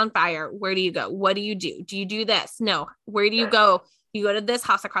house is on fire, where do you go? What do you do? Do you do this? No. Where do you go? You go to this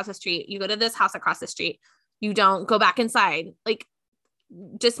house across the street. You go to this house across the street. You don't go back inside. Like,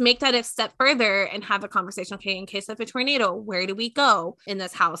 just make that a step further and have a conversation. Okay, in case of a tornado, where do we go in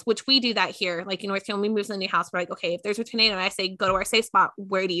this house? Which we do that here. Like in North Carolina, we move to the new house. We're like, okay, if there's a tornado and I say, go to our safe spot,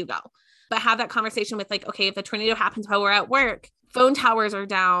 where do you go? But have that conversation with like, okay, if the tornado happens while we're at work, phone towers are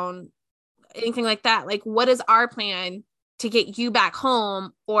down, anything like that. Like, what is our plan to get you back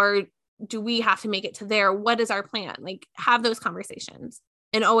home? Or do we have to make it to there? What is our plan? Like, have those conversations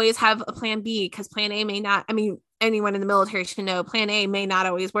and always have a plan B, because plan A may not, I mean, anyone in the military should know plan A may not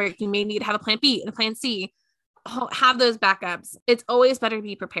always work. You may need to have a plan B and a plan C. Have those backups. It's always better to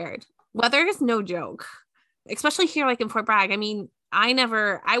be prepared. Weather is no joke, especially here, like in Fort Bragg. I mean, I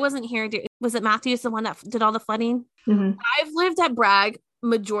wasn't here. Was it Matthews, the one that did all the flooding? Mm-hmm. I've lived at Bragg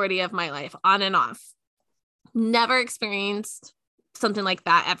majority of my life, on and off. Never experienced something like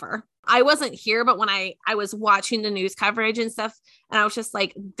that ever. I wasn't here, but when I was watching the news coverage and stuff, and I was just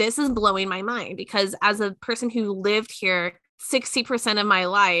like, this is blowing my mind, because as a person who lived here 60% of my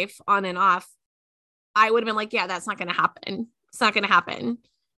life on and off, I would have been like, yeah, that's not going to happen. It's not going to happen.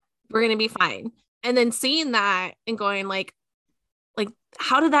 We're going to be fine. And then seeing that and going like,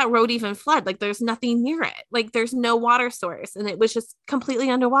 how did that road even flood? Like, there's nothing near it. Like, there's no water source. And it was just completely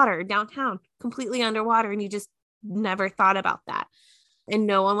underwater downtown, completely underwater. And you just never thought about that. And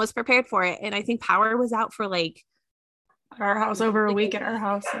no one was prepared for it. And I think power was out for like our house over a week at our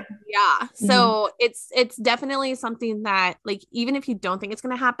house. Yeah. So it's definitely something that, like, even if you don't think it's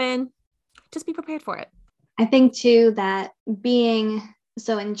going to happen, just be prepared for it. I think too that being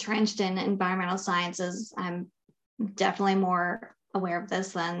so entrenched in environmental sciences, I'm definitely more aware of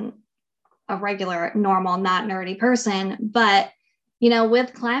this than a regular, normal, not nerdy person. But, you know,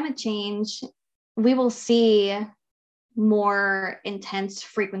 with climate change, we will see more intense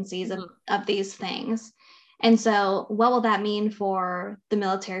frequencies of these things. And so what will that mean for the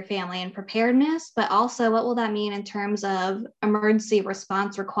military family and preparedness? But also, what will that mean in terms of emergency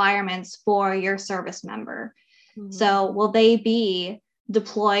response requirements for your service member? Mm-hmm. So will they be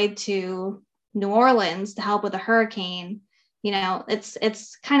deployed to New Orleans to help with a hurricane? You know,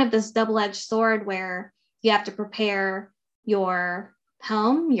 it's kind of this double-edged sword where you have to prepare your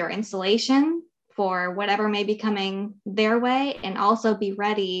home, your insulation for whatever may be coming their way, and also be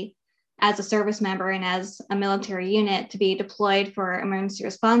ready as a service member and as a military unit to be deployed for emergency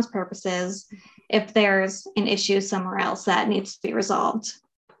response purposes if there's an issue somewhere else that needs to be resolved.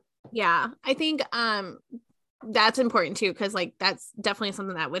 Yeah, I think that's important too, because like that's definitely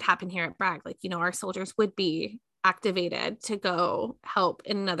something that would happen here at Bragg. Like, you know, our soldiers would be activated to go help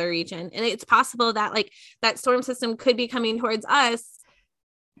in another region, and it's possible that like that storm system could be coming towards us,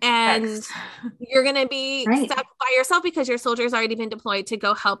 and you're going to be stuck by yourself because your soldier's already been deployed to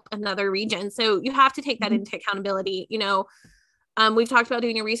go help another region. So you have to take that into accountability. You know, we've talked about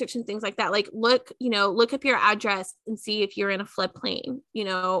doing your research and things like that. Like, look up your address and see if you're in a floodplain, you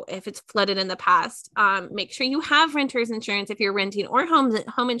know, if it's flooded in the past. Make sure you have renter's insurance if you're renting, or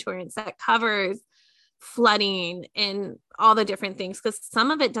home insurance that covers flooding and all the different things, because some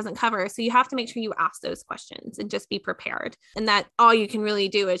of it doesn't cover. So you have to make sure you ask those questions and just be prepared. And that all you can really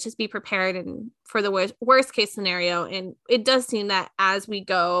do is just be prepared and for the worst case scenario. And it does seem that as we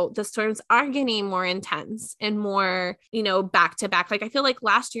go, the storms are getting more intense and more, you know, back to back. Like, I feel like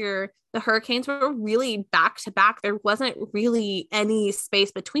last year the hurricanes were really back to back. There wasn't really any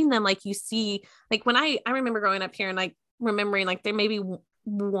space between them. Like, you see, like when I remember growing up here and like remembering like there may be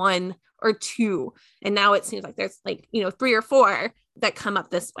one or two, and now it seems like there's like, you know, 3 or 4 that come up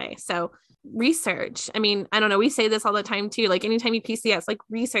this way. So research, I mean, I don't know, we say this all the time too, like anytime you PCS, like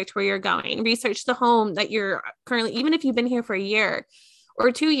research where you're going, research the home that you're currently, even if you've been here for a year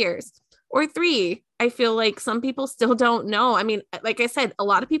or 2 years or 3. I feel like some people still don't know. I mean, like I said, a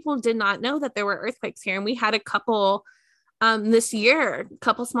lot of people did not know that there were earthquakes here, and we had a couple this year, a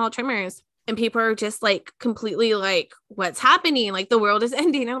couple small tremors. And people are just like completely like, what's happening? Like, the world is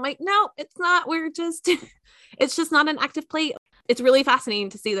ending. And I'm like, no, it's not. It's just not an active plate. It's really fascinating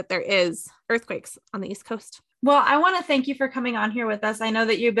to see that there is earthquakes on the East Coast. Well, I want to thank you for coming on here with us. I know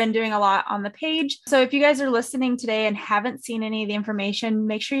that you've been doing a lot on the page. So if you guys are listening today and haven't seen any of the information,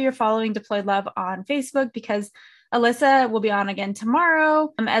 make sure you're following Deployed Love on Facebook, because Alyssa will be on again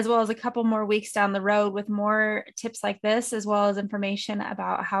tomorrow, as well as a couple more weeks down the road with more tips like this, as well as information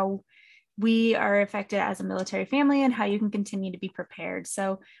about how we are affected as a military family and how you can continue to be prepared.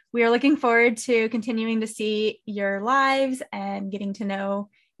 So we are looking forward to continuing to see your lives and getting to know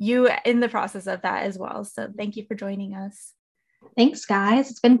you in the process of that as well. So thank you for joining us. Thanks,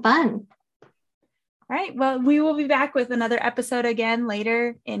 guys. It's been fun. All right. Well, we will be back with another episode again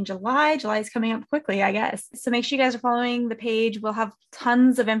later in July. July is coming up quickly, I guess. So make sure you guys are following the page. We'll have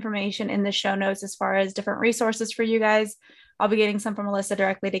tons of information in the show notes as far as different resources for you guys. I'll be getting some from Alyssa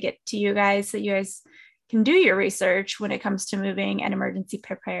directly to get to you guys so you guys can do your research when it comes to moving and emergency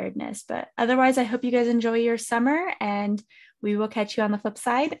preparedness. But otherwise, I hope you guys enjoy your summer and we will catch you on the flip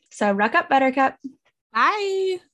side. So rock up, Buttercup. Bye.